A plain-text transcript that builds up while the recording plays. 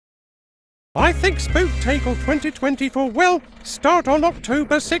I think Spooktacle 2024 will start on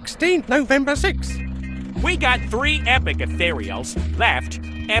October 16th, November 6th. We got 3 epic ethereals left: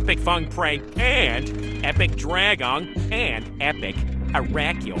 epic Feng Prey and epic Dragon and epic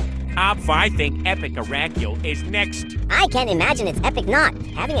Arachule. I think epic Arachule is next. I can't imagine its epic not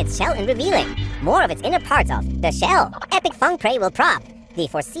having its shell and revealing more of its inner parts of the shell. Epic Feng Prey will prop the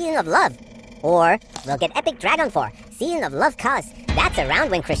for Season of Love. Or we'll get epic Dragon for Season of Love, cause that's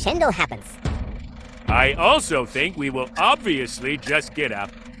around when crescendo happens. I also think we will obviously just get a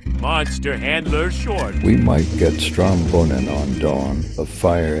monster handler short. We might get Strombonen on Dawn of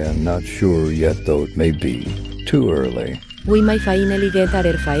Fire, and not sure yet though it may be too early. We might finally get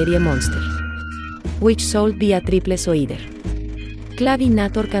a fiery monster, which sold via triple soider.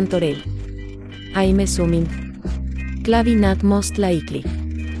 Clavinator Cantorel. I'm assuming Clavinat most likely.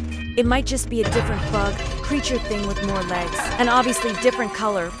 It might just be a different bug, creature thing with more legs. And obviously different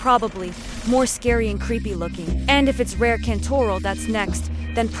color, probably. More scary and creepy looking. And if it's rare Cantoral that's next,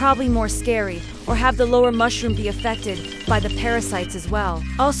 then probably more scary, or have the lower mushroom be affected by the parasites as well.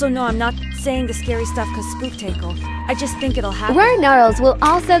 Also, no, I'm not saying the scary stuff cause Spooktacle. I just think it'll happen. Rare Gnarls will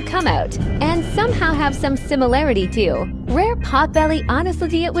also come out, and somehow have some similarity too. Rare Potbelly,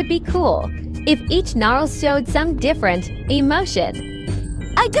 honestly, it would be cool if each Gnarl showed some different emotion.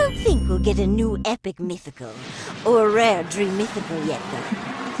 I don't think we'll get a new epic mythical or rare dream mythical yet, though.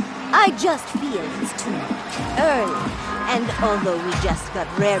 I just feel it's too early, and although we just got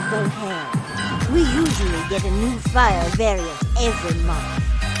rare goat hair, we usually get a new fire variant every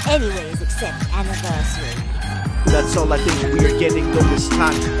month. Anyways, except anniversary. That's all I think we are getting though this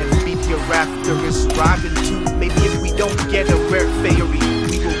time, and beat hereafter is rhyming too. Maybe if we don't get a rare fairy,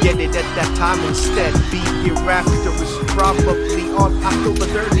 we will get it at that time instead. Beat hereafter is probably on October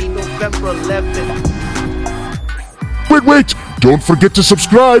 30, November 11th. Wait! Don't forget to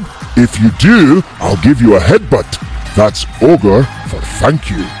subscribe. If you do, I'll give you a headbutt. That's Ogre for thank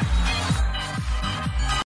you.